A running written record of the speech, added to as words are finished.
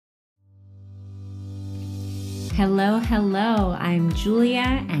Hello, hello. I'm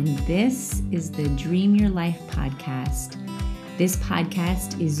Julia, and this is the Dream Your Life podcast. This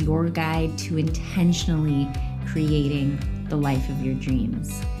podcast is your guide to intentionally creating the life of your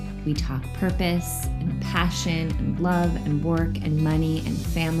dreams. We talk purpose and passion and love and work and money and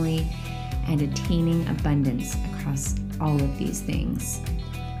family and attaining abundance across all of these things.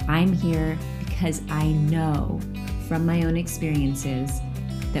 I'm here because I know from my own experiences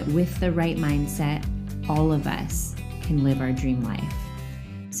that with the right mindset, all of us can live our dream life.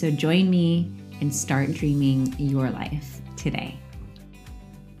 So join me and start dreaming your life today.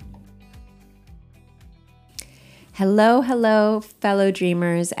 Hello, fellow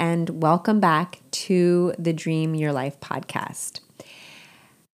dreamers, and welcome back to the Dream Your Life podcast.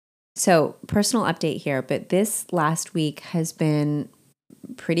 So, personal update here, but this last week has been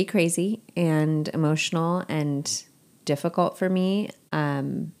pretty crazy and emotional and difficult for me,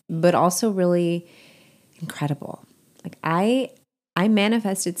 but also really incredible. Like I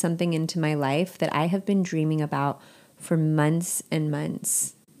manifested something into my life that I have been dreaming about for months and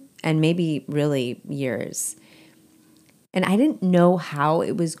months, and maybe really years. And I didn't know how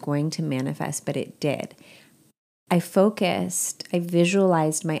it was going to manifest, but it did. I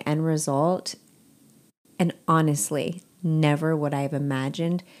visualized my end result, and honestly, never would I have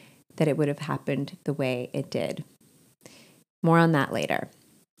imagined that it would have happened the way it did. More on that later.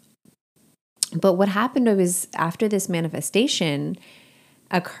 But what happened was after this manifestation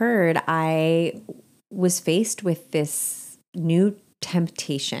occurred, I was faced with this new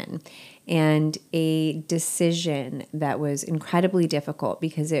temptation and a decision that was incredibly difficult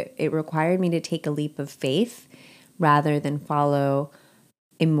because it required me to take a leap of faith rather than follow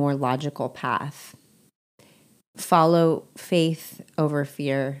a more logical path. Follow faith over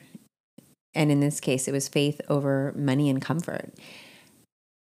fear. And in this case, it was faith over money and comfort.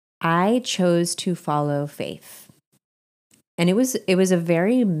 I chose to follow faith. And it was a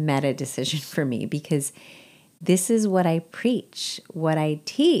very meta decision for me because this is what I preach, what I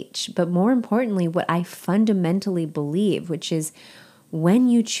teach, but more importantly, what I fundamentally believe, which is when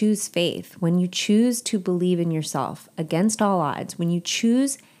you choose faith, when you choose to believe in yourself against all odds, when you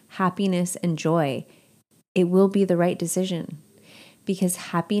choose happiness and joy, it will be the right decision because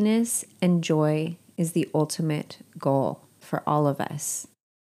happiness and joy is the ultimate goal for all of us.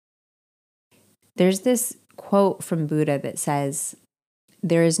 There's this quote from Buddha that says,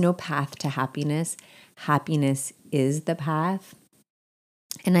 "There is no path to happiness. Happiness is the path."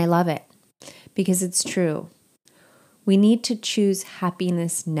 And I love it because it's true. We need to choose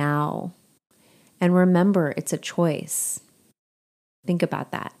happiness now. And remember, it's a choice. Think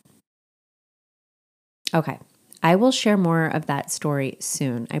about that. Okay, I will share more of that story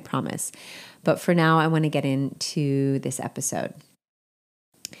soon, I promise. But for now, I want to get into this episode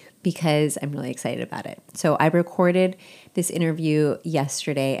because I'm really excited about it. So I recorded this interview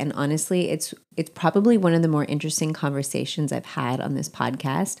yesterday, and honestly, it's probably one of the more interesting conversations I've had on this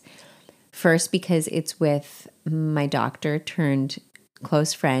podcast. First, because it's with my doctor turned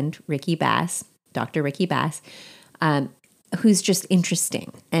close friend, Ricky Bass, Dr. Ricky Bass, who's just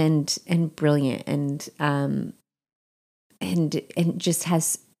interesting and brilliant and just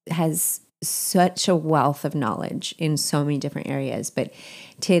has such a wealth of knowledge in so many different areas. But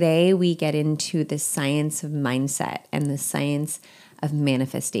today we get into the science of mindset and the science of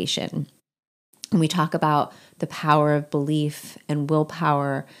manifestation. And we talk about the power of belief and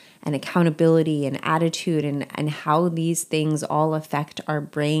willpower and accountability and attitude and how these things all affect our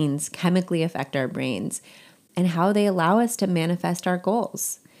brains, chemically affect our brains, and how they allow us to manifest our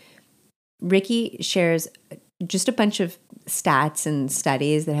goals. Ricky shares just a bunch of stats and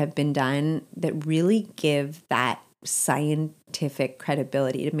studies that have been done that really give that scientific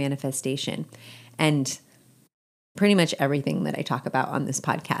credibility to manifestation and pretty much everything that I talk about on this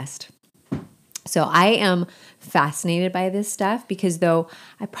podcast. So I am fascinated by this stuff because though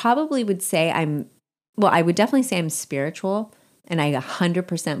I probably would say I would definitely say I'm spiritual and I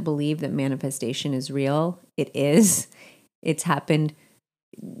 100% believe that manifestation is real. It is. It's happened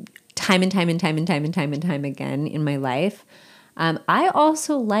time and time again in my life. I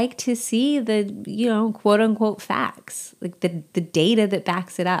also like to see the, quote unquote facts, like the data that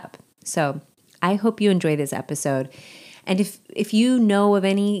backs it up. So I hope you enjoy this episode. And if you know of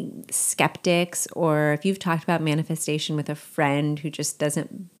any skeptics or if you've talked about manifestation with a friend who just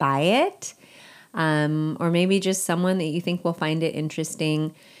doesn't buy it, or maybe just someone that you think will find it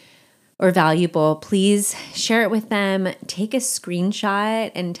interesting or valuable, please share it with them. Take a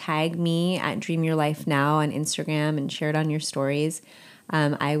screenshot and tag me at Dream Your Life Now on Instagram and share it on your stories.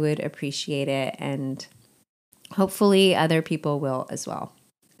 I would appreciate it, and hopefully other people will as well.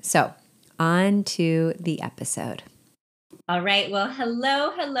 So on to the episode. All right. Well,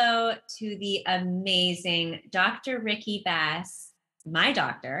 hello to the amazing Dr. Ricky Bass, my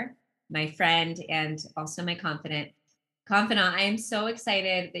doctor, my friend, and also my confidant. I am so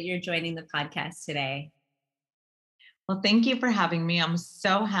excited that you're joining the podcast today. Well, thank you for having me. I'm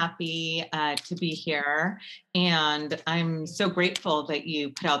so happy to be here. And I'm so grateful that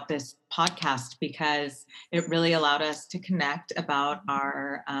you put out this podcast because it really allowed us to connect about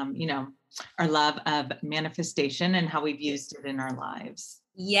our love of manifestation and how we've used it in our lives.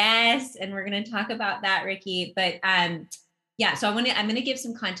 Yes. And we're going to talk about that, Ricky. But yeah, so I'm going to give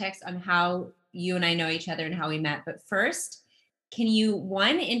some context on how you and I know each other and how we met. But first, can you,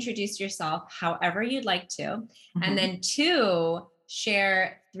 one, introduce yourself however you'd like to, Mm-hmm. and then two,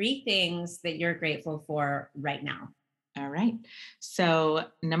 share 3 things that you're grateful for right now? All right. So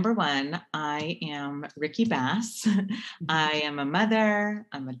number 1, I am Ricky Bass. I am a mother.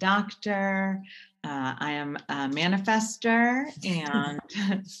 I'm a doctor. I am a manifester, and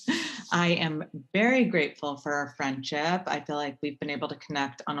I am very grateful for our friendship. I feel like we've been able to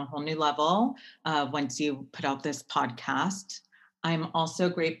connect on a whole new level once you put out this podcast. I'm also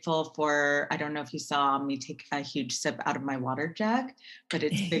grateful for, I don't know if you saw me take a huge sip out of my water jug, but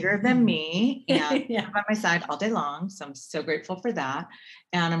it's bigger than me and Yeah. I'm by my side all day long. So I'm so grateful for that.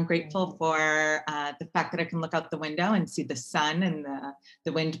 And I'm grateful for the fact that I can look out the window and see the sun and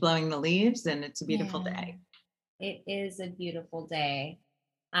the wind blowing the leaves. And it's a beautiful day. It is a beautiful day.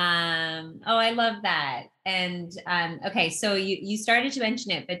 I love that. And okay, so you started to mention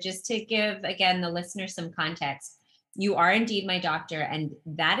it, but just to give again the listener some context, you are indeed my doctor, and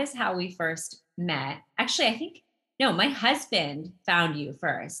that is how we first met. Actually, I think no, my husband found you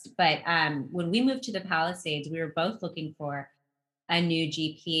first, but when we moved to the Palisades, we were both looking for a new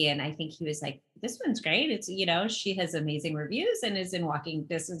GP, and I think he was like, "This one's great. It's she has amazing reviews and is in walking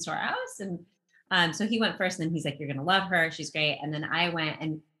distance to our house." And so he went first, and then he's like, "You're gonna love her. She's great." And then I went,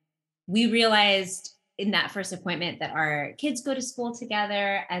 and we realized in that first appointment that our kids go to school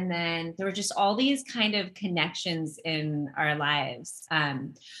together. And then there were just all these kind of connections in our lives.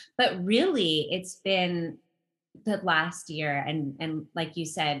 But really, it's been the last year. And like you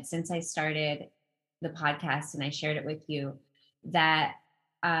said, since I started the podcast and I shared it with you, that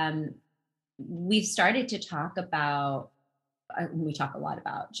we've started to talk about, we talk a lot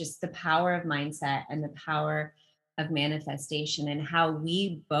about just the power of mindset and the power of manifestation, and how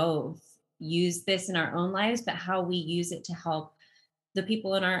we both use this in our own lives, but how we use it to help the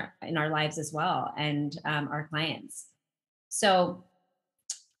people in our lives as well, and our clients. So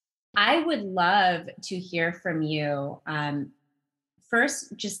I would love to hear from you,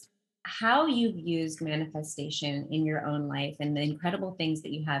 first, just how you've used manifestation in your own life and the incredible things that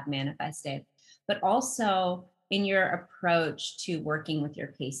you have manifested, but also in your approach to working with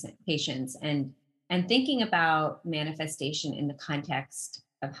your patients, and thinking about manifestation in the context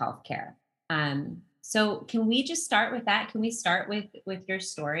of healthcare. So can we just start with that? Can we start with your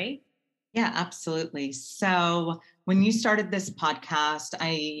story? Yeah, absolutely. So when you started this podcast,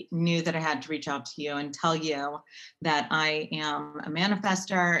 I knew that I had to reach out to you and tell you that I am a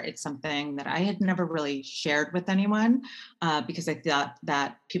manifester. It's something that I had never really shared with anyone because I thought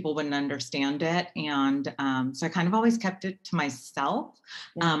that people wouldn't understand it. And so I kind of always kept it to myself,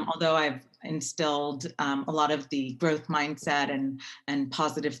 although I've instilled a lot of the growth mindset and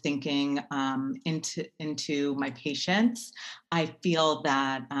positive thinking into my patients. I feel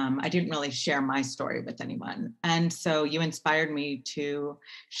that I didn't really share my story with anyone. And so you inspired me to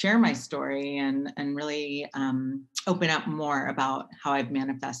share my story and really open up more about how I've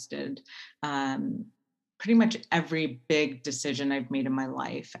manifested pretty much every big decision I've made in my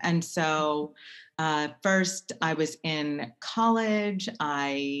life. And so first, I was in college.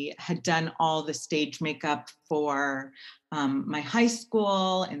 I had done all the stage makeup for my high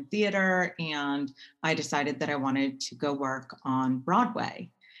school and theater, and I decided that I wanted to go work on Broadway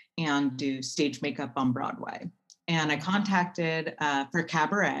and do stage makeup on Broadway. And I contacted for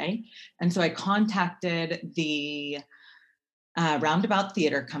Cabaret. And so I contacted the Roundabout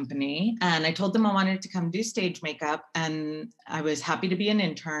Theater Company, and I told them I wanted to come do stage makeup, and I was happy to be an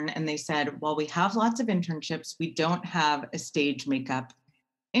intern. And they said, well, we have lots of internships. We don't have a stage makeup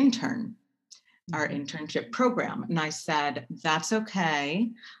intern, our internship program. And I said, that's okay.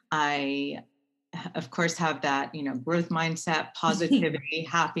 I, of course, have that, growth mindset, positivity,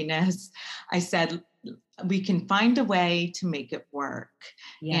 happiness. I said, we can find a way to make it work.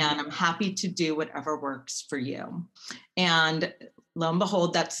 Yeah. And I'm happy to do whatever works for you. And lo and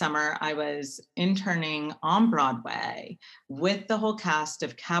behold, that summer I was interning on Broadway with the whole cast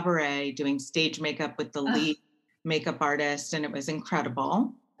of Cabaret, doing stage makeup with the lead makeup artist. And it was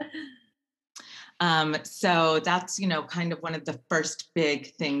incredible. So that's, kind of one of the first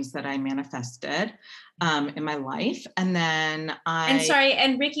big things that I manifested in my life. And then And sorry,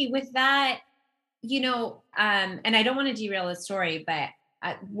 and Ricky, with that, and I don't want to derail the story, but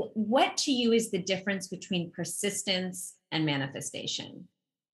what to you is the difference between persistence and manifestation?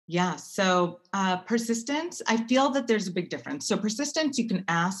 Yeah. So persistence, I feel that there's a big difference. So persistence, you can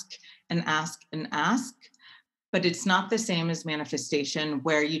ask and ask and ask, but it's not the same as manifestation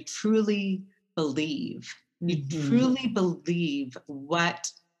where you truly believe. You truly believe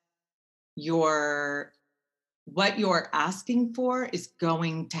what you're asking for is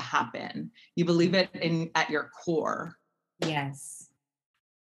going to happen. You believe it at your core. Yes.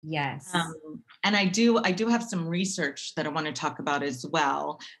 And I do have some research that I want to talk about as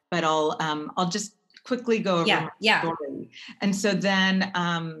well, but I'll just quickly go over my story. And so then,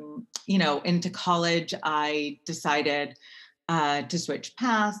 into college, I decided to switch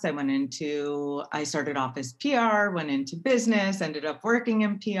paths. I started off as PR, went into business, ended up working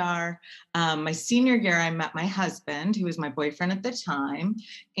in PR. My senior year, I met my husband, who was my boyfriend at the time.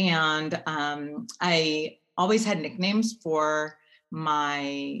 And I always had nicknames for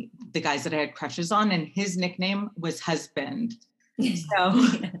the guys that I had crushes on, and his nickname was Husband. So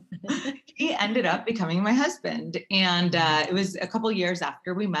he ended up becoming my husband. And it was a couple years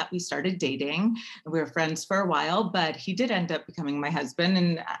after we met, we started dating. We were friends for a while, but he did end up becoming my husband.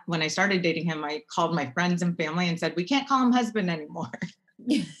 And when I started dating him, I called my friends and family and said, we can't call him husband anymore.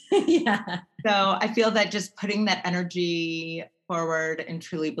 Yeah. So I feel that just putting that energy forward and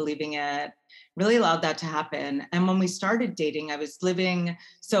truly believing it really allowed that to happen. And when we started dating, I was living,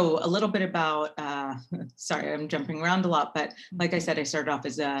 so a little bit about, sorry, I'm jumping around a lot, but like I said, I started off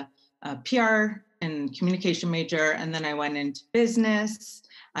as a PR and communication major, and then I went into business.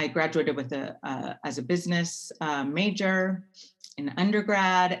 I graduated as a business major in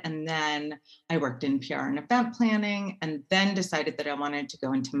undergrad, and then I worked in PR and event planning, and then decided that I wanted to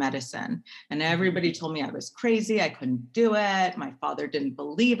go into medicine. And everybody told me I was crazy, I couldn't do it. My father didn't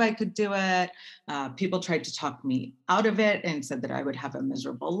believe I could do it. People tried to talk me out of it and said that I would have a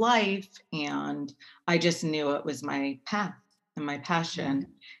miserable life. And I just knew it was my path and my passion.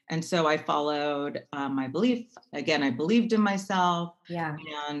 And so I followed my belief. Again, I believed in myself. Yeah.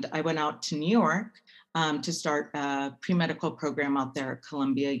 And I went out to New York to start a pre-medical program out there at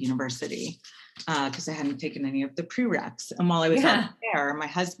Columbia University because I hadn't taken any of the prereqs. And while I was out there, my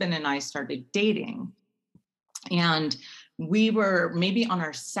husband and I started dating. And we were maybe on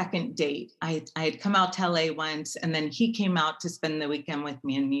our second date. I had come out to LA once, and then he came out to spend the weekend with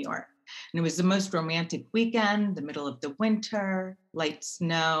me in New York. And it was the most romantic weekend, the middle of the winter, light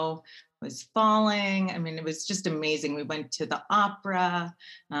snow was falling. I mean, it was just amazing. We went to the opera.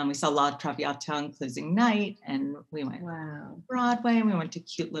 We saw La Traviata on closing night, and we went to Broadway, and we went to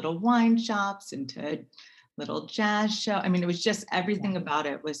cute little wine shops and to a little jazz show. I mean, it was just everything about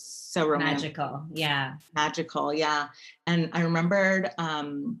it was so romantic. Magical. Yeah. And I remembered I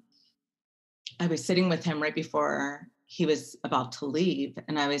was sitting with him right before he was about to leave,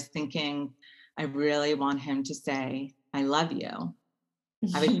 and I was thinking, I really want him to say, I love you.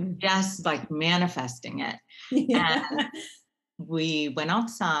 I was just like manifesting it. Yeah. And we went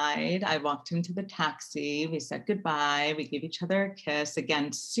outside. I walked him to the taxi. We said goodbye. We gave each other a kiss.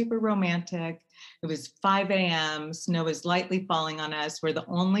 Again, super romantic. It was 5 a.m. Snow was lightly falling on us. We're the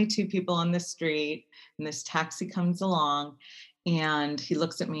only two people on the street. And this taxi comes along, and he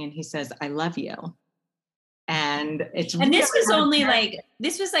looks at me and he says, I love you. And it's and this was only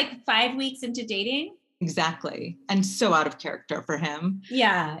this was like 5 weeks into dating. Exactly. And so out of character for him.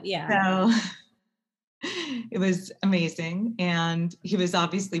 Yeah. So it was amazing. And he was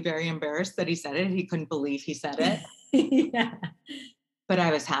obviously very embarrassed that he said it. He couldn't believe he said it. Yeah. But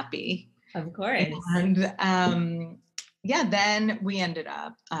I was happy. Of course. And then we ended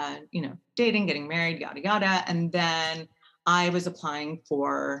up, dating, getting married, yada, yada. And then I was applying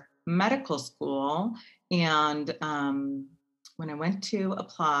for medical school. And when I went to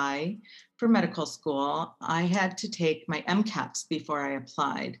apply for medical school, I had to take my MCATs before I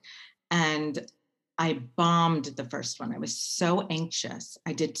applied. And I bombed the first one. I was so anxious.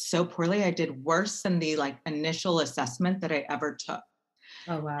 I did so poorly. I did worse than the initial assessment that I ever took.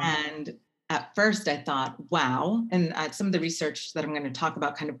 Oh, wow. And at first I thought, wow. And some of the research that I'm going to talk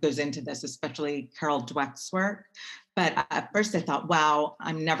about kind of goes into this, especially Carol Dweck's work. But at first I thought, wow,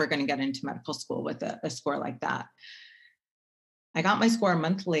 I'm never going to get into medical school with a score like that. I got my score a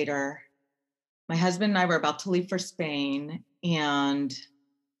month later. My husband and I were about to leave for Spain, and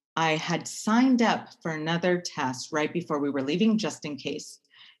I had signed up for another test right before we were leaving, just in case.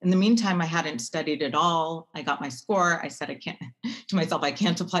 In the meantime, I hadn't studied at all. I got my score. I said, I can't to myself, I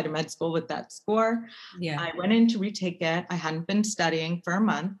can't apply to med school with that score. Yeah. I went in to retake it. I hadn't been studying for a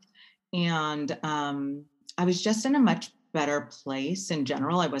month. And I was just in a much better place in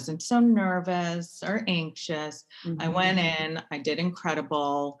general. I wasn't so nervous or anxious. I went in, I did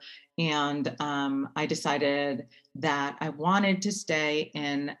incredible. And I decided that I wanted to stay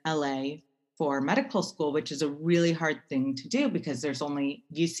in LA for medical school, which is a really hard thing to do because there's only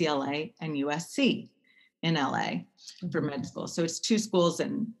UCLA and USC in LA for med school. So it's two schools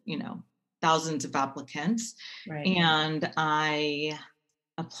and, thousands of applicants. Right. And I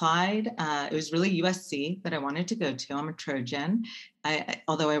applied. It was really USC that I wanted to go to. I'm a Trojan,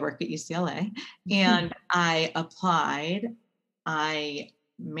 although I work at UCLA. And I applied. I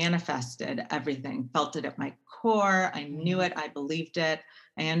manifested everything, felt it at my core. I knew it. I believed it.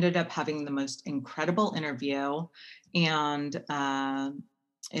 I ended up having the most incredible interview, and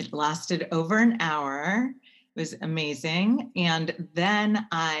it lasted over an hour. It was amazing. And then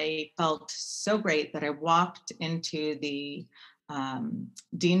I felt so great that I walked into the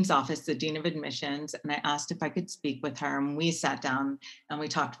dean's office, the dean of admissions, and I asked if I could speak with her. And we sat down and we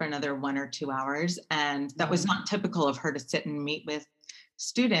talked for another 1 or 2 hours. And that was not typical of her to sit and meet with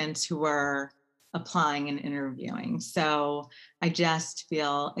students who were applying and interviewing. So I just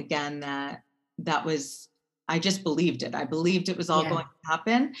feel again that was, I just believed it. I believed it was all going to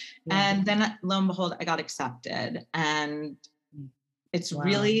happen. And then lo and behold, I got accepted. And it's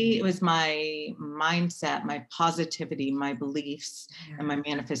really, it was my mindset, my positivity, my beliefs, and my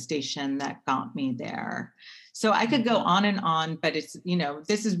manifestation that got me there. So I could go on and on, but it's,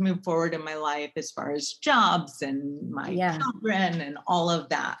 this has moved forward in my life as far as jobs and my children and all of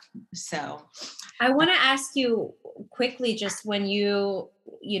that. So I want to ask you quickly, just when you're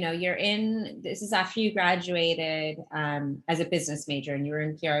this is after you graduated as a business major and you were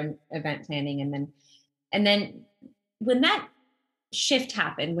in PR and event planning. And then when that shift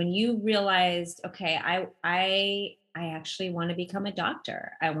happened, when you realized, okay, I actually want to become a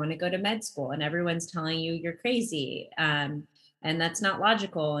doctor. I want to go to med school, and everyone's telling you you're crazy. And that's not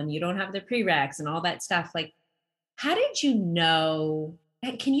logical. And you don't have the prereqs and all that stuff. Like, how did you know?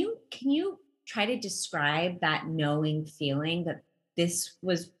 Can you try to describe that knowing feeling that this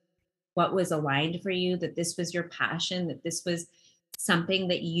was what was aligned for you, that this was your passion, that this was something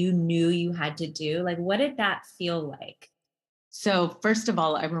that you knew you had to do? Like, what did that feel like? So first of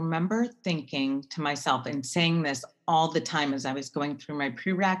all, I remember thinking to myself and saying this all the time as I was going through my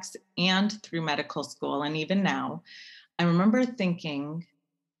prereqs and through medical school. And even now, I remember thinking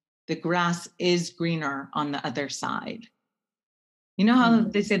the grass is greener on the other side. You know how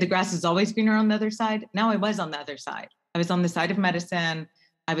they say the grass is always greener on the other side? Now I was on the other side. I was on the side of medicine.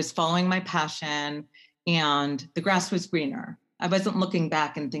 I was following my passion, and the grass was greener. I wasn't looking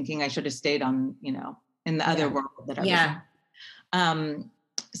back and thinking I should have stayed on, in the other world that I was in.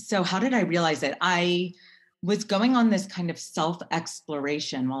 So how did I realize it? I was going on this kind of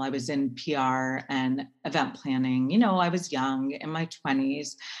self-exploration while I was in PR and event planning. I was young, in my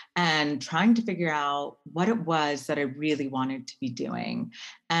 20s, and trying to figure out what it was that I really wanted to be doing.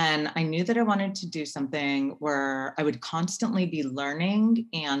 And I knew that I wanted to do something where I would constantly be learning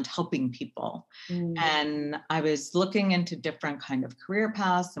and helping people. And I was looking into different kind of career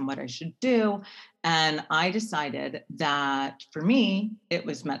paths and what I should do. And I decided that for me, it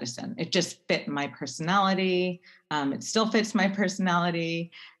was medicine. It just fit my personality. It still fits my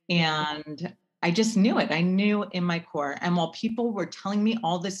personality. And I just knew it. I knew in my core. And while people were telling me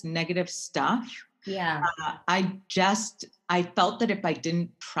all this negative stuff, I felt that if I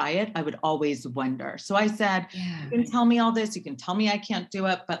didn't try it, I would always wonder. So I said, you can tell me all this, you can tell me I can't do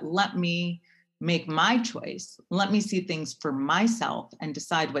it, but let me make my choice. Let me see things for myself and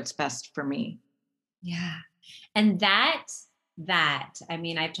decide what's best for me. Yeah. And that, I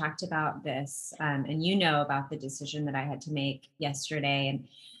mean, I've talked about this, and about the decision that I had to make yesterday. And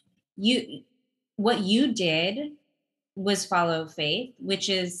what you did was follow faith, which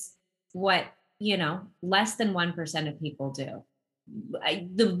is what, less than 1% of people do.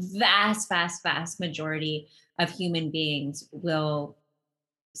 The vast majority of human beings will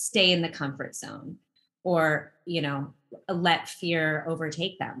stay in the comfort zone or, let fear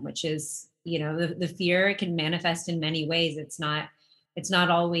overtake them, which is, the fear can manifest in many ways. It's not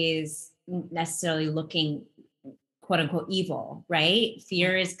always necessarily looking quote unquote evil, right?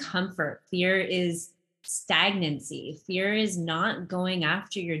 Fear is comfort. Fear is stagnancy. Fear is not going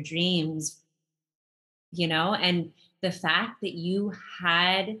after your dreams, and the fact that you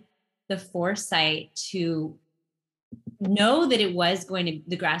had the foresight to know that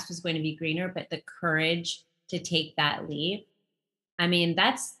the grass was going to be greener, but the courage to take that leap. I mean,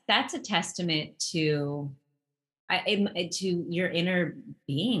 that's a testament to to your inner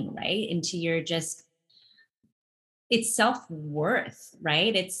being, right? Into your just it's self-worth,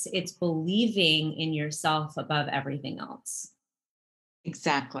 right? It's believing in yourself above everything else.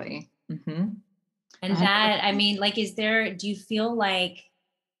 Exactly. Mm-hmm. And that, I mean, like, do you feel like,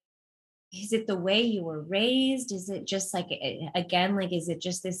 is it the way you were raised? Is it just like, again, like, is it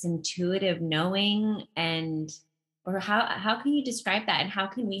just this intuitive knowing? And, or how can you describe that? And how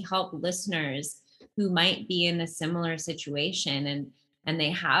can we help listeners who might be in a similar situation and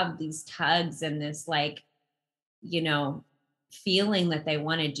they have these tugs and this, like, you know, feeling that they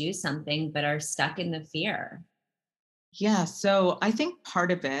want to do something, but are stuck in the fear? Yeah. So I think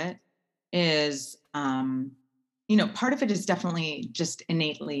part of it is, part of it is definitely just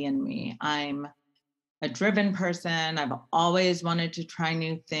innately in me. I'm a driven person. I've always wanted to try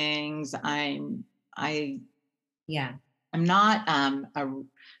new things. I Yeah. I'm not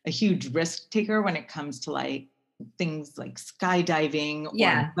a huge risk taker when it comes to like things like skydiving or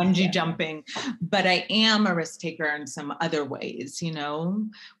Yeah. bungee jumping, but I am a risk taker in some other ways,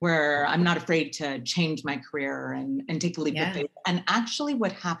 where I'm not afraid to change my career and take a leap of Yeah. faith. And actually,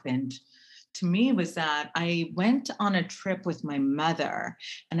 what happened to me was that I went on a trip with my mother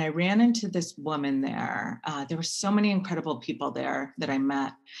and I ran into this woman there. There were so many incredible people there that I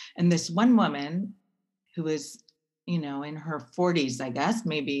met. And this one woman who was, in her 40s, I guess,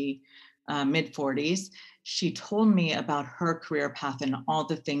 maybe mid 40s, she told me about her career path and all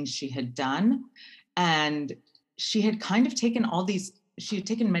the things she had done. And she had kind of taken she had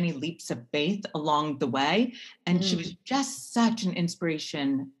taken many leaps of faith along the way. And she was just such an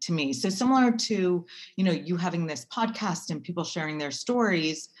inspiration to me. So similar to, you having this podcast and people sharing their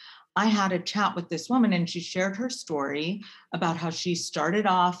stories, I had a chat with this woman and she shared her story about how she started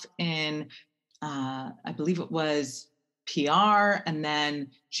off in I believe it was PR, and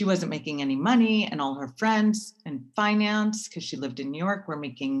then she wasn't making any money, and all her friends in finance, because she lived in New York, were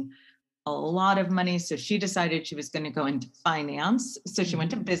making a lot of money. So she decided she was going to go into finance. So she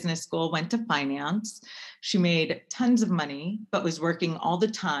went to business school, went to finance. She made tons of money, but was working all the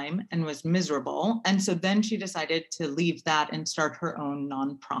time and was miserable. And so then she decided to leave that and start her own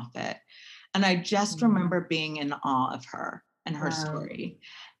nonprofit. And I just remember being in awe of her and her Wow. story.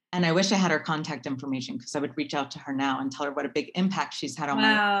 And I wish I had her contact information because I would reach out to her now and tell her what a big impact she's had on my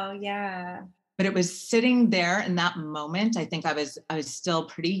life. Wow. Yeah. But it was sitting there in that moment. I think I was still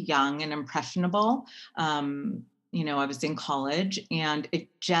pretty young and impressionable. I was in college, and it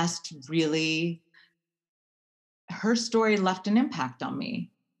just really, her story left an impact on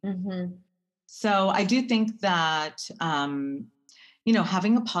me. Mm-hmm. So I do think that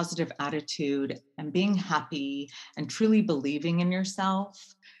having a positive attitude and being happy and truly believing in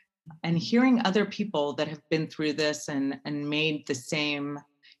yourself and hearing other people that have been through this and made the same,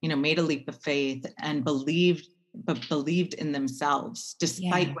 made a leap of faith and believed in themselves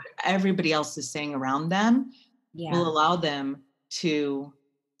despite what everybody else is saying around them will allow them to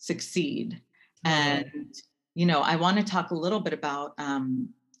succeed. Totally. And I want to talk a little bit about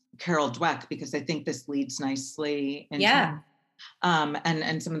Carol Dweck, because I think this leads nicely into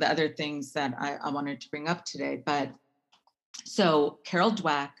and some of the other things that I wanted to bring up today. But so Carol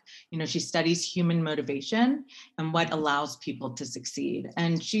Dweck, she studies human motivation and what allows people to succeed.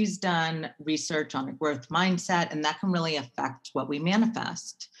 And she's done research on a growth mindset, and that can really affect what we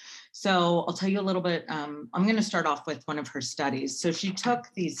manifest. So I'll tell you a little bit. I'm going to start off with one of her studies. So she took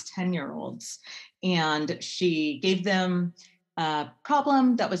these 10-year-olds and she gave them a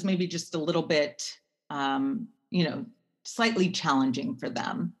problem that was maybe just a little bit, slightly challenging for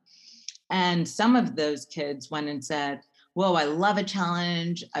them. And some of those kids went and said, whoa, I love a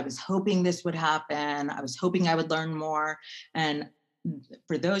challenge. I was hoping this would happen. I was hoping I would learn more. And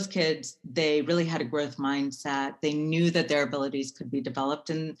for those kids, they really had a growth mindset. They knew that their abilities could be developed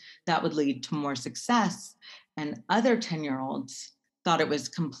and that would lead to more success. And other 10-year-olds thought it was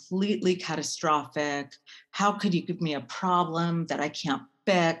completely catastrophic. How could you give me a problem that I can't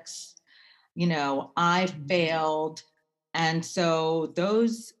fix? I failed. And so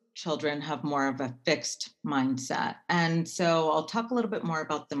those children have more of a fixed mindset. And so I'll talk a little bit more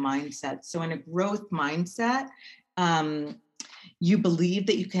about the mindset. So in a growth mindset, you believe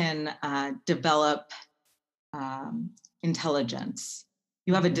that you can develop intelligence.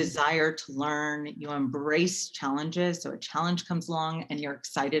 You have a desire to learn. You embrace challenges. So a challenge comes along and you're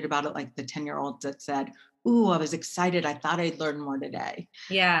excited about it, like the 10-year-old that said, ooh, I was excited. I thought I'd learn more today.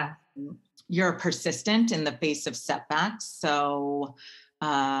 Yeah. You're persistent in the face of setbacks. So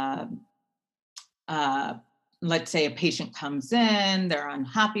let's say a patient comes in, they're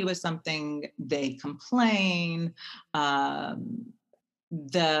unhappy with something, they complain,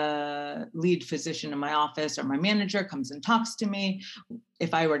 the lead physician in my office or my manager comes and talks to me,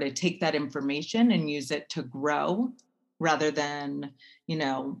 if I were to take that information and use it to grow rather than,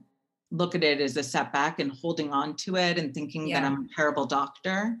 look at it as a setback and holding on to it and thinking that Yeah. I'm a terrible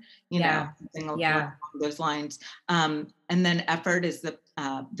doctor, Yeah. something along Yeah. those lines. And then effort is the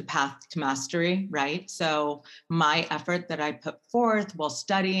path to mastery, right? So my effort that I put forth while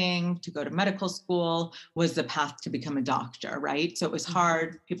studying to go to medical school was the path to become a doctor, right? So it was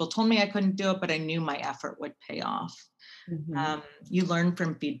hard. People told me I couldn't do it, but I knew my effort would pay off. You learn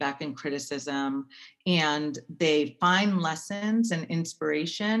from feedback and criticism, and they find lessons and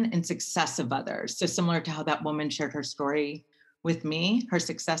inspiration in success of others. So similar to how that woman shared her story with me, her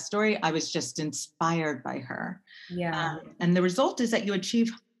success story, I was just inspired by her. Yeah. And the result is that you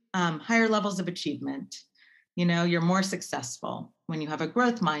achieve higher levels of achievement. You're more successful when you have a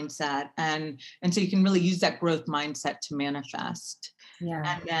growth mindset, and so you can really use that growth mindset to manifest. Yeah.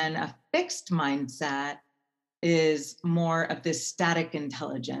 And then a fixed mindset is more of this static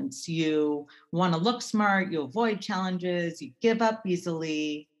intelligence. You want to look smart, you avoid challenges, you give up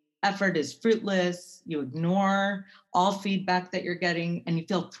easily, effort is fruitless, you ignore all feedback that you're getting, and you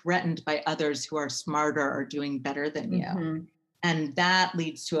feel threatened by others who are smarter or doing better than you. And that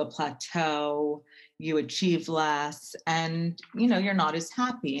leads to a plateau. You achieve less, and you're not as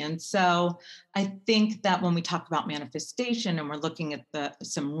happy. And so I think that when we talk about manifestation and we're looking at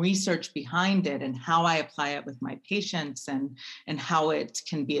some research behind it and how I apply it with my patients and how it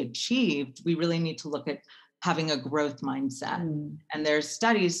can be achieved, we really need to look at having a growth mindset. And there's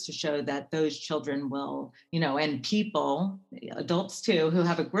studies to show that those children will, and people, adults too, who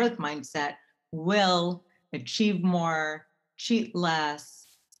have a growth mindset will achieve more, cheat less,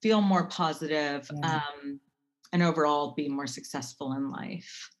 feel more positive, and overall be more successful in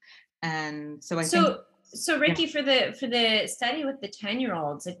life. And so I think. So Ricky, for the study with the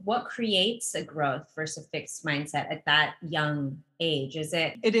 10-year-olds, like what creates a growth versus a fixed mindset at that young age?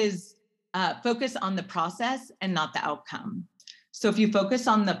 It is focus on the process and not the outcome. So if you focus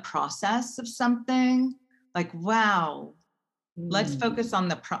on the process of something, like, wow, let's focus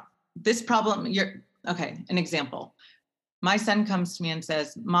on this problem. An example. My son comes to me and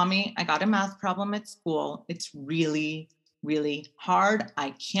says, Mommy, I got a math problem at school. It's really, really hard.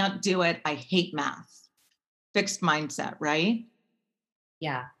 I can't do it. I hate math. Fixed mindset, right?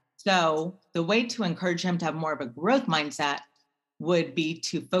 Yeah. So the way to encourage him to have more of a growth mindset would be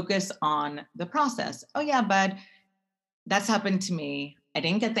to focus on the process. Oh yeah, bud, that's happened to me. I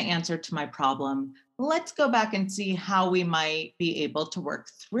didn't get the answer to my problem. Let's go back and see how we might be able to work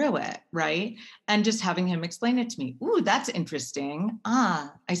through it, right? And just having him explain it to me. Ooh, that's interesting. I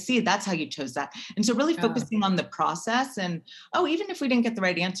see, that's how you chose that. And so really focusing on the process, and even if we didn't get the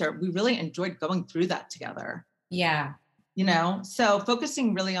right answer, we really enjoyed going through that together. Yeah. So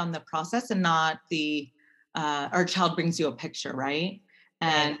focusing really on the process and not our child brings you a picture, right?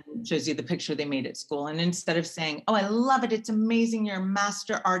 And shows you the picture they made at school. And instead of saying, oh, I love it, it's amazing, you're a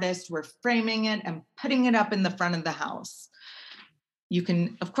master artist, we're framing it and putting it up in the front of the house. You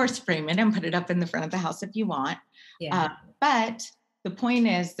can, of course, frame it and put it up in the front of the house if you want. But the point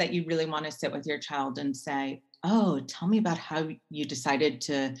is that you really want to sit with your child and say, oh, tell me about how you decided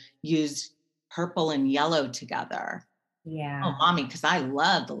to use purple and yellow together. Yeah. Oh, Mommy, because I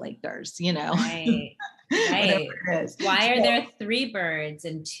love the Lakers, Right. Right. Why are there 3 birds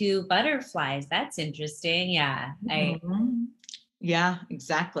and 2 butterflies? That's interesting. Yeah. Yeah,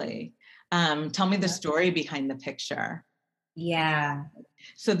 exactly. Tell me the story behind the picture. Yeah.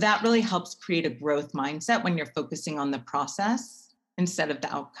 So that really helps create a growth mindset when you're focusing on the process instead of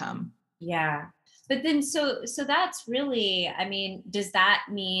the outcome. Yeah. But then, so that's really, does that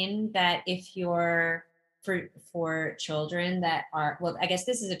mean that if you're for children that are, well, I guess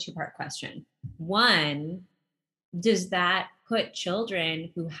this is a 2-part question. One, does that put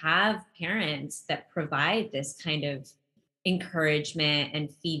children who have parents that provide this kind of encouragement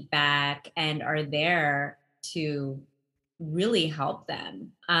and feedback and are there to really help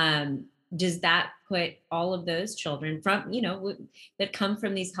them? Does that put all of those children from, that come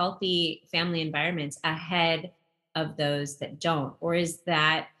from these healthy family environments ahead of those that don't? Or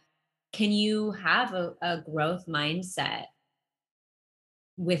can you have a growth mindset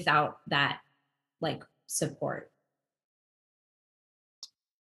without that support?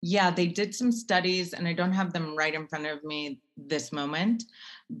 Yeah, they did some studies, and I don't have them right in front of me this moment,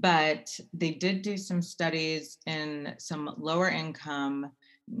 but they did do some studies in some lower income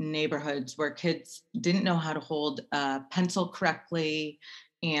neighborhoods where kids didn't know how to hold a pencil correctly,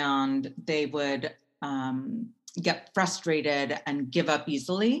 and they would get frustrated and give up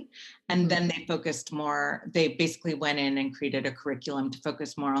easily. And then they basically went in and created a curriculum to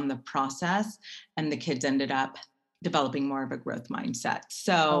focus more on the process. And the kids ended up developing more of a growth mindset. Oh,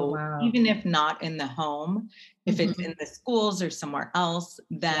 So wow. even if not in the home, if it's in the schools or somewhere else,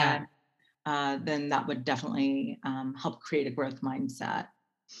 then that would definitely help create a growth mindset.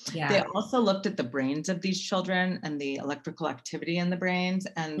 They Yeah. also looked at the brains of these children and the electrical activity in the brains,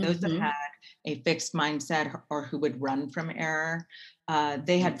 and those that had a fixed mindset or who would run from error,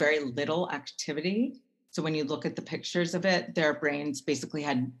 they had very little activity. So when you look at the pictures of it, their brains basically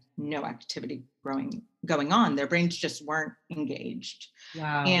had no activity going on. Their brains just weren't engaged.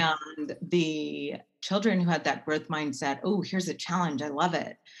 Wow. And the children who had that growth mindset, oh, here's a challenge, I love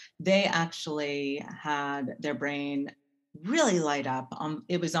it, they actually had their brain really light up.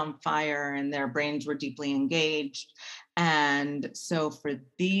 It was on fire and their brains were deeply engaged. And so for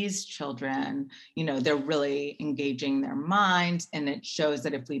these children, they're really engaging their minds. And it shows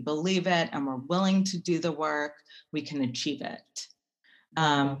that if we believe it and we're willing to do the work, we can achieve it.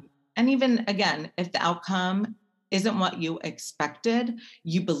 Wow. And even again, if the outcome isn't what you expected,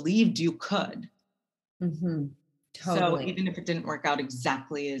 you believed you could. Totally. So even if it didn't work out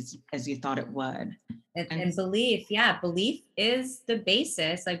exactly as you thought it would. And belief, belief is the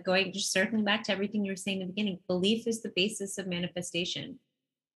basis. Like just circling back to everything you were saying in the beginning, belief is the basis of manifestation.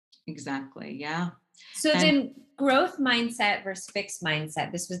 Exactly. Yeah. So then growth mindset versus fixed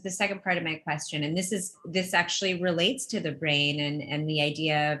mindset. This was the second part of my question. And this actually relates to the brain and the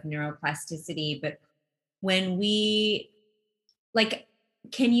idea of neuroplasticity. But when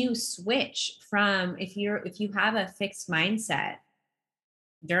can you switch from if you have a fixed mindset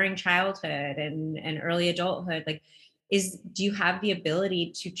during childhood and early adulthood, do you have the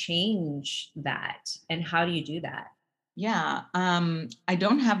ability to change that? And how do you do that? Yeah. I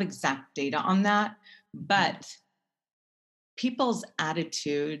don't have exact data on that, but people's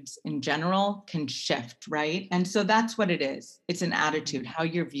attitudes in general can shift, right? And so that's what it is. It's an attitude, how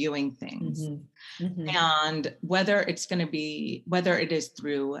you're viewing things. And whether it is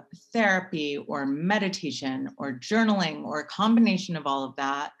through therapy or meditation or journaling or a combination of all of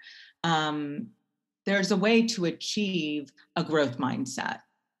that, there's a way to achieve a growth mindset.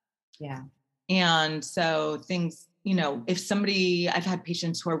 Yeah. And so things, I've had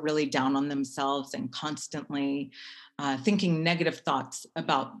patients who are really down on themselves and constantly thinking negative thoughts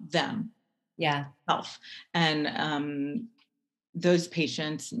about them. Yeah. Self. And those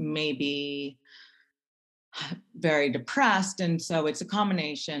patients may be very depressed. And so it's a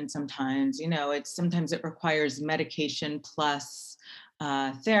combination sometimes, sometimes it requires medication plus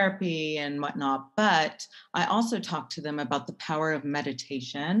therapy and whatnot. But I also talk to them about the power of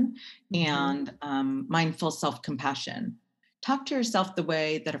meditation and mindful self-compassion. Talk to yourself the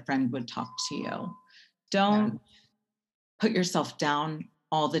way that a friend would talk to you. Don't put yourself down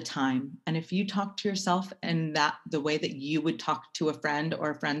all the time. And if you talk to yourself in the way that you would talk to a friend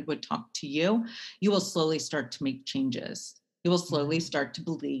or a friend would talk to you, you will slowly start to make changes. You will slowly start to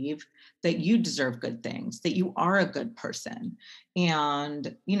believe that you deserve good things, that you are a good person.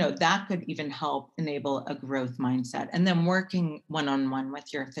 And, that could even help enable a growth mindset. And then working one-on-one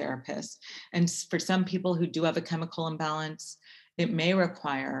with your therapist. And for some people who do have a chemical imbalance, it may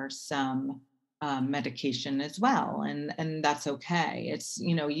require some medication as well, and that's okay. It's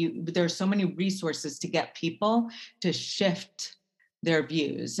there's so many resources to get people to shift their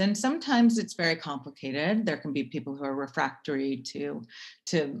views, and sometimes it's very complicated. There can be people who are refractory to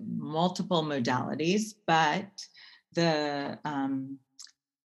multiple modalities, but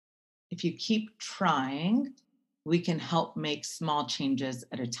if you keep trying, we can help make small changes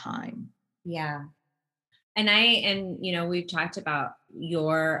at a time. Yeah. And we've talked about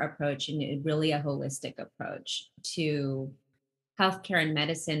your approach and really a holistic approach to healthcare and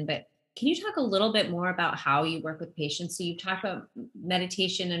medicine, but can you talk a little bit more about how you work with patients? So you talk about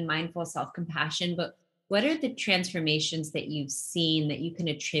meditation and mindful self-compassion, but what are the transformations that you've seen that you can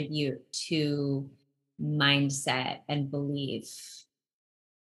attribute to mindset and belief?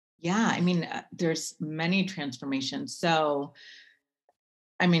 Yeah, there's many transformations. So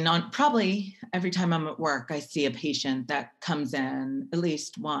on probably every time I'm at work, I see a patient that comes in, at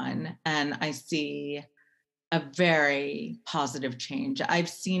least one, and I see a very positive change. I've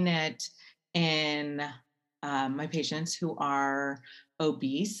seen it in my patients who are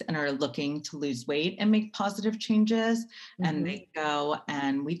obese and are looking to lose weight and make positive changes. And they go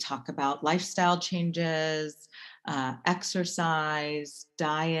and we talk about lifestyle changes, exercise,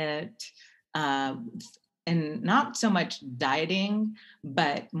 diet, and not so much dieting,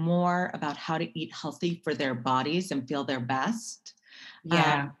 but more about how to eat healthy for their bodies and feel their best.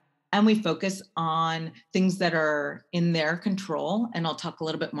 Yeah. And we focus on things that are in their control. And I'll talk a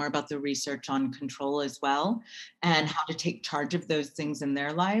little bit more about the research on control as well, and how to take charge of those things in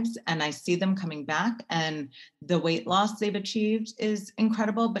their lives. And I see them coming back, and the weight loss they've achieved is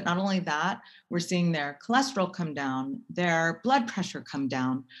incredible. But not only that, we're seeing their cholesterol come down, their blood pressure come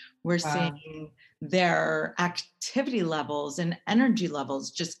down. We're seeing their activity levels and energy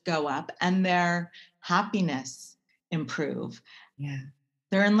levels just go up, and their happiness improve. Yeah.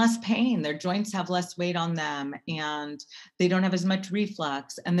 They're in less pain, their joints have less weight on them, and they don't have as much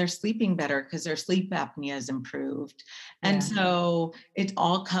reflux, and they're sleeping better because their sleep apnea is improved. And so it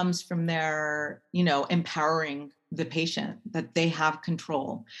all comes from their, empowering the patient, that they have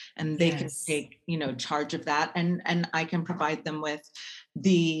control and they can take, charge of that. And I can provide them with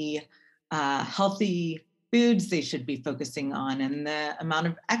the healthy foods they should be focusing on, and the amount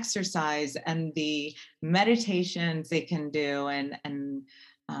of exercise and the meditations they can do, and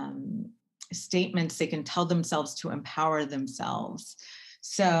statements they can tell themselves to empower themselves.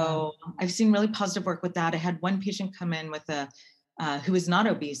 So I've seen really positive work with that. I had one patient come in with who was not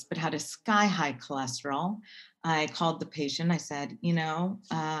obese, but had a sky high cholesterol. I called the patient. I said,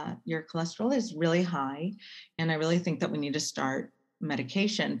 your cholesterol is really high, and I really think that we need to start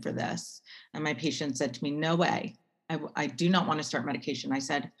medication for this. And my patient said to me, no way, I do not want to start medication. I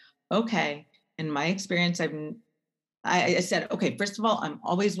said, okay, in my experience, I said, okay, first of all, I'm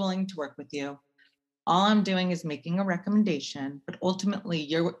always willing to work with you. All I'm doing is making a recommendation, but ultimately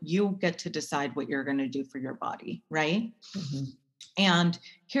you get to decide what you're going to do for your body, right? Mm-hmm. And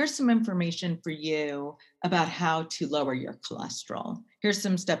here's some information for you about how to lower your cholesterol. Here's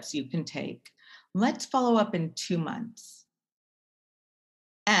some steps you can take. Let's follow up in 2 months.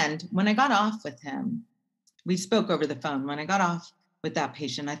 And when I got off with him, we spoke over the phone. When I got off with that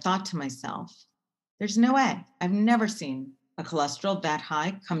patient, I thought to myself, there's no way. I've never seen a cholesterol that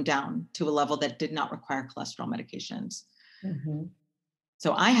high come down to a level that did not require cholesterol medications. Mm-hmm.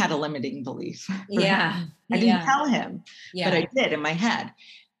 So I had a limiting belief. Yeah. I didn't tell him, but I did in my head.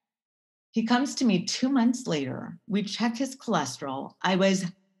 He comes to me 2 months later. We checked his cholesterol. I was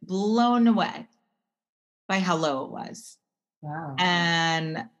blown away by how low it was. Wow.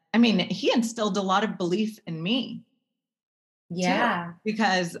 And I mean, he instilled a lot of belief in me. Yeah. Too,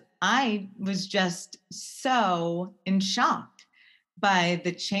 because I was just so in shock by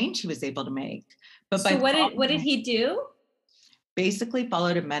the change he was able to make. But so what did he do? Basically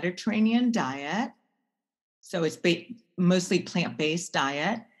followed a Mediterranean diet. So it's mostly plant-based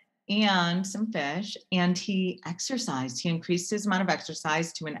diet and some fish. And he exercised. He increased his amount of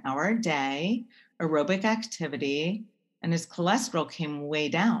exercise to 1 hour a day, aerobic activity, and his cholesterol came way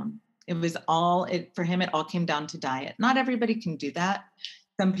down. It was for him, it all came down to diet. Not everybody can do that.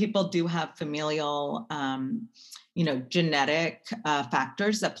 Some people do have familial, genetic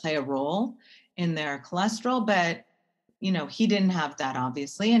factors that play a role in their cholesterol, but, he didn't have that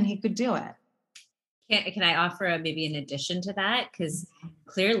obviously, and he could do it. Can I offer maybe an addition to that? Because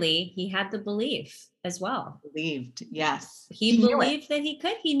clearly he had the belief as well. Believed, yes. He believed that he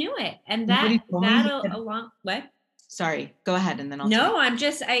could, he knew it. And what? Sorry, go ahead. And then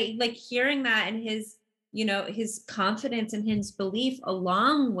I like hearing that, and his, his confidence and his belief,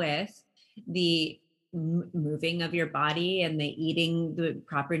 along with the moving of your body and the eating the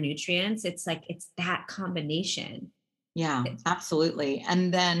proper nutrients. It's that combination. Yeah, absolutely.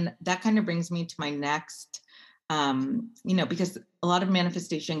 And then that kind of brings me to my next, because a lot of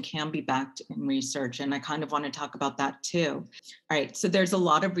manifestation can be backed in research, and I kind of want to talk about that too. All right, so there's a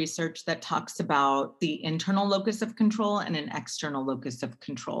lot of research that talks about the internal locus of control and an external locus of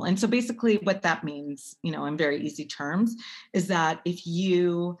control. And so basically what that means, in very easy terms, is that if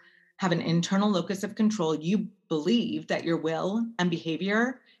you have an internal locus of control, you believe that your will and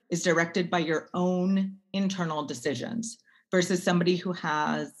behavior is directed by your own internal decisions, versus somebody who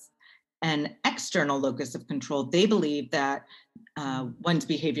has an external locus of control. They believe that one's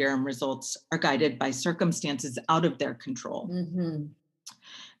behavior and results are guided by circumstances out of their control. Mm-hmm.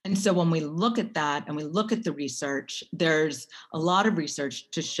 And so when we look at that and we look at the research, there's a lot of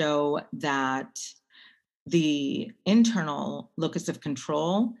research to show that the internal locus of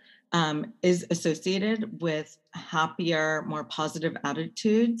control is associated with happier, more positive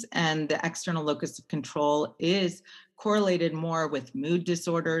attitudes, and the external locus of control is correlated more with mood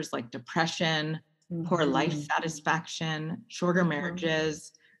disorders like depression, mm-hmm. poor life satisfaction, shorter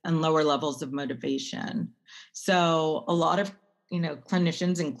marriages, and lower levels of motivation. So a lot of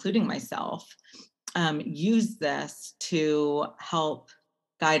clinicians, including myself, use this to help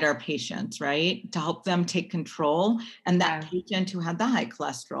guide our patients, right? To help them take control. And that patient who had the high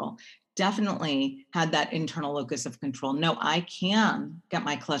cholesterol, definitely had that internal locus of control. No, I can get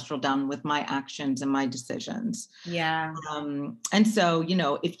my cholesterol down with my actions and my decisions. Yeah. And so,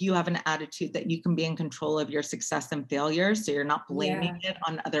 if you have an attitude that you can be in control of your success and failures, so you're not blaming it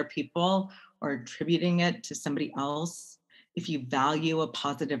on other people or attributing it to somebody else, if you value a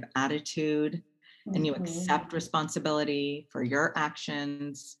positive attitude and you accept responsibility for your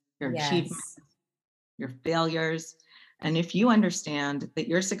actions, your achievements, your failures, and if you understand that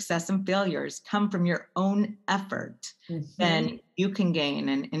your success and failures come from your own effort, then you can gain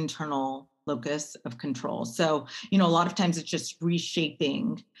an internal locus of control. So, a lot of times it's just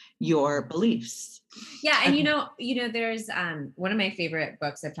reshaping your beliefs. Yeah. And there's one of my favorite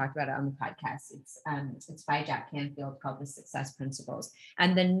books, I've talked about it on the podcast. It's by Jack Canfield, called The Success Principles.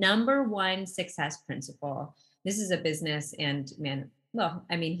 And the number one success principle, this is a business and man, well,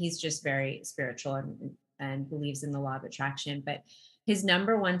 I mean, he's just very spiritual and believes in the law of attraction, but his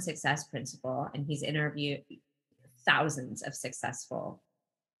number one success principle, and he's interviewed thousands of successful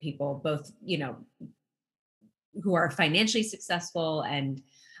people, both, who are financially successful and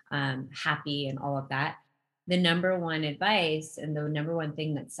happy and all of that. The number one advice and the number one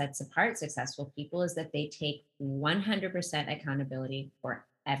thing that sets apart successful people is that they take 100% accountability for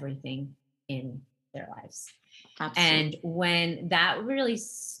everything in their lives. Absolutely. And when that really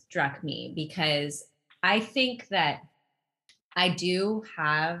struck me, because I think that I do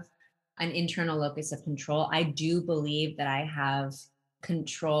have an internal locus of control. I do believe that I have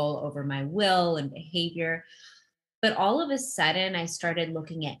control over my will and behavior. But all of a sudden, I started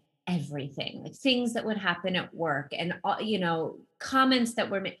looking at everything, like things that would happen at work and, comments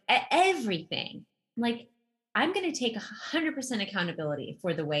that were made, everything. Like, I'm going to take 100% accountability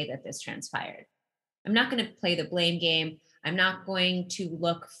for the way that this transpired. I'm not going to play the blame game. I'm not going to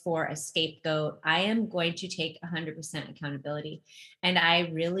look for a scapegoat. I am going to take 100% accountability. And I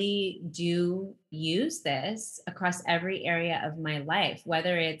really do use this across every area of my life,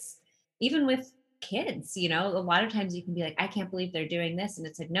 whether it's even with kids. A lot of times you can be like, I can't believe they're doing this. And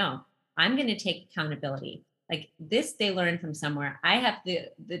it's like, no, I'm going to take accountability. Like, this, they learn from somewhere. I have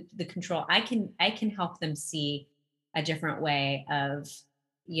the control. I can help them see a different way of,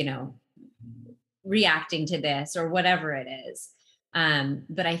 reacting to this or whatever it is.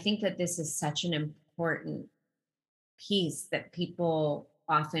 But I think that this is such an important piece that people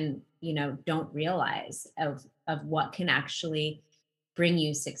often, don't realize of what can actually bring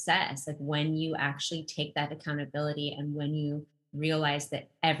you success. Like, when you actually take that accountability and when you realize that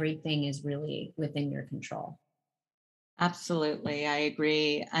everything is really within your control. Absolutely. I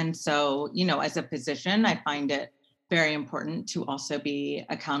agree. And so, as a physician, I find it very important to also be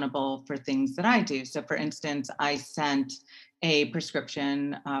accountable for things that I do. So, for instance, I sent a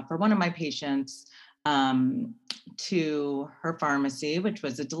prescription for one of my patients to her pharmacy, which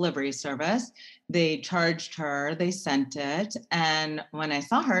was a delivery service. They charged her, they sent it. And when I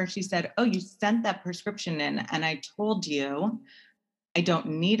saw her, she said, "Oh, you sent that prescription in. And I told you I don't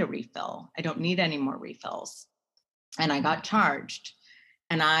need a refill. I don't need any more refills." And I got charged.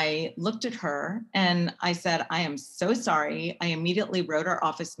 And I looked at her and I said, "I am so sorry." I immediately wrote our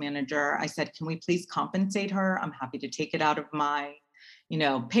office manager. I said, "Can we please compensate her? I'm happy to take it out of my,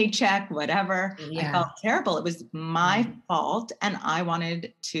 paycheck, whatever." Yeah. I felt terrible. It was my fault. And I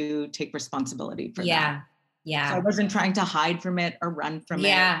wanted to take responsibility for that. Yeah. So I wasn't trying to hide from it or run from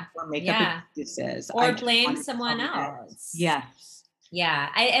it or make up excuses. Or blame someone else. Yes. Yeah.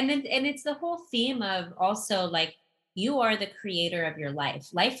 And it's the whole theme of also, like, you are the creator of your life.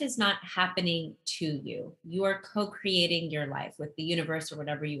 Life is not happening to you. You are co-creating your life with the universe or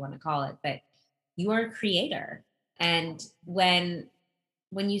whatever you want to call it, but you are a creator. And when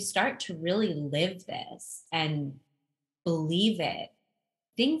you start to really live this and believe it,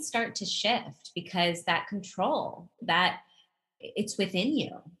 things start to shift, because that control, that it's within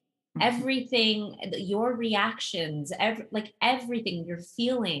you. Everything, your reactions, everything, your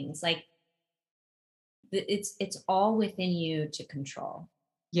feelings, like, it's all within you to control.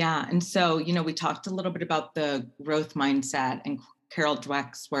 Yeah. And so, we talked a little bit about the growth mindset and Carol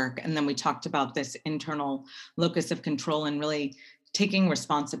Dweck's work. And then we talked about this internal locus of control and really taking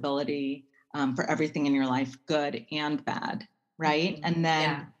responsibility for everything in your life, good and bad. Right. And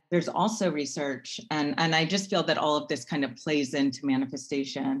then there's also research. And I just feel that all of this kind of plays into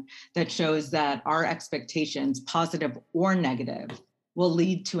manifestation that shows that our expectations, positive or negative, will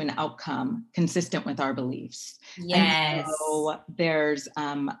lead to an outcome consistent with our beliefs. Yes. And so there's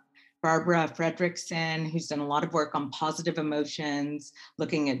Barbara Fredrickson, who's done a lot of work on positive emotions,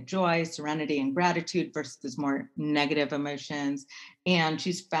 looking at joy, serenity, and gratitude versus more negative emotions. And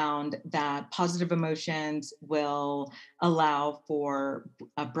she's found that positive emotions will allow for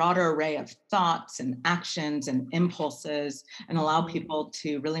a broader array of thoughts and actions and impulses, and allow people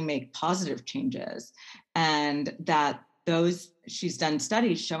to really make positive changes. And that she's done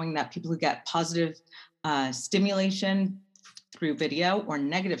studies showing that people who get positive stimulation through video or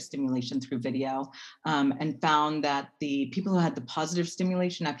negative stimulation through video, and found that the people who had the positive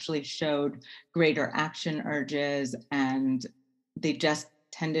stimulation actually showed greater action urges, and they just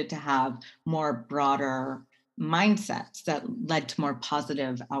tended to have more broader mindsets that led to more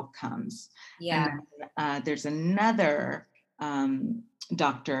positive outcomes. Yeah. And there's another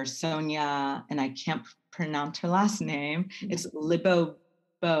Dr. Sonia, and I can't pronounce her last name. It's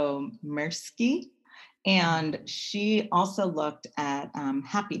Lyubomirsky. And she also looked at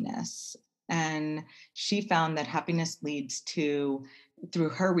happiness, and she found that happiness leads to, through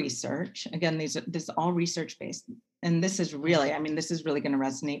her research, again, this is all research-based, and this is really going to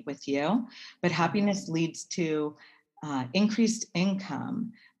resonate with you, but happiness leads to increased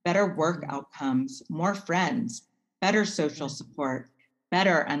income, better work outcomes, more friends, better social support,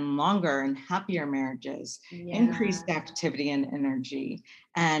 better and longer and happier marriages, increased activity and energy,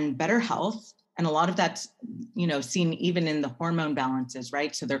 and better health. And a lot of that's, seen even in the hormone balances,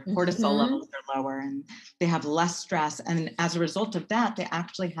 right? So their cortisol levels are lower and they have less stress. And as a result of that, they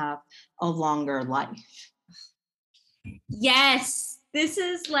actually have a longer life. Yes. This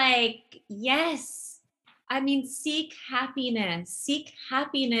is yes. I mean, seek happiness,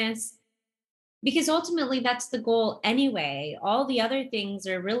 because ultimately that's the goal anyway. All the other things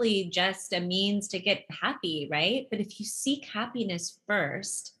are really just a means to get happy, right? But if you seek happiness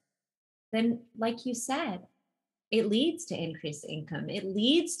first, then, like you said, it leads to increased income. It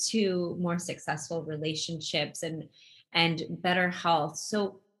leads to more successful relationships and better health.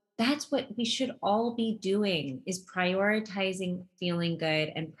 So that's what we should all be doing, is prioritizing feeling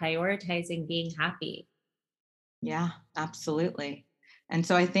good and prioritizing being happy. Yeah, absolutely. And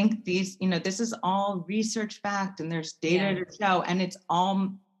so I think this is all research backed, and there's data to show, and it's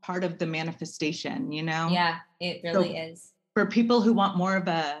all part of the manifestation, Yeah, it really is. For people who want more of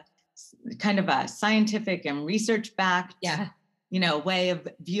a kind of a scientific and research backed way of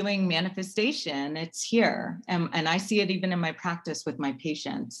viewing manifestation, it's here. And I see it even in my practice with my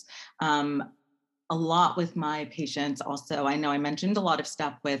patients. A lot with my patients also. I know I mentioned a lot of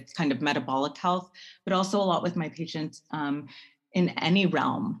stuff with kind of metabolic health, but also a lot with my patients in any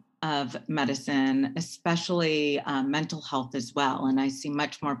realm of medicine, especially mental health as well. And I see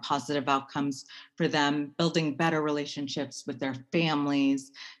much more positive outcomes for them, building better relationships with their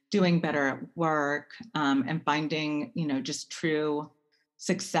families, doing better at work, and finding, just true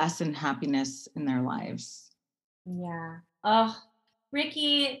success and happiness in their lives. Yeah. Oh,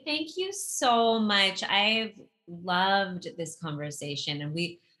 Rikki, thank you so much. I've loved this conversation, and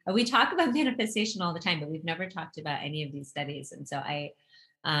we talk about manifestation all the time, but we've never talked about any of these studies. And so I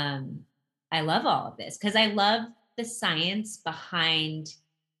love all of this, because I love the science behind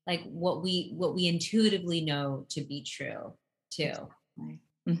what we intuitively know to be true too.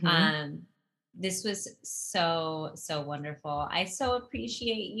 Mm-hmm. This was so wonderful. I so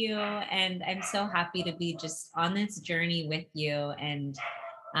appreciate you, and I'm so happy to be just on this journey with you. And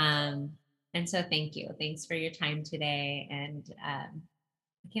so thank you. Thanks for your time today, and I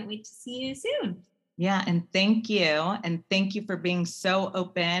can't wait to see you soon. Yeah, and thank you. And thank you for being so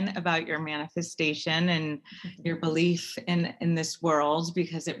open about your manifestation and your belief in this world,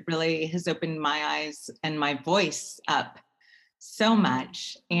 because it really has opened my eyes and my voice up so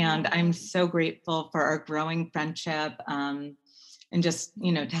much. And I'm so grateful for our growing friendship, and just,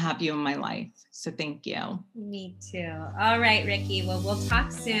 to have you in my life. So thank you. Me too. All right, Rikki. Well, we'll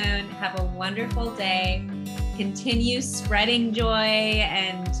talk soon. Have a wonderful day. Continue spreading joy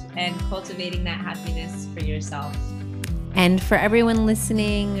and cultivating that happiness for yourself. And for everyone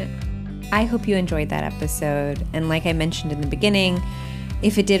listening, I hope you enjoyed that episode. And like I mentioned in the beginning,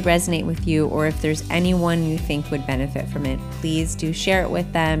 if it did resonate with you, or if there's anyone you think would benefit from it, please do share it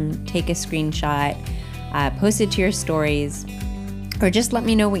with them. Take a screenshot, post it to your stories, or just let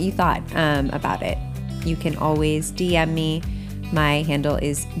me know what you thought about it. You can always DM me. My handle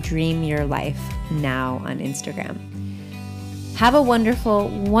is Dream Your Life Now on Instagram. Have a wonderful,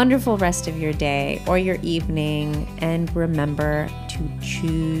 wonderful rest of your day or your evening, and remember to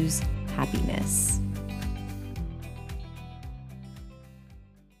choose happiness.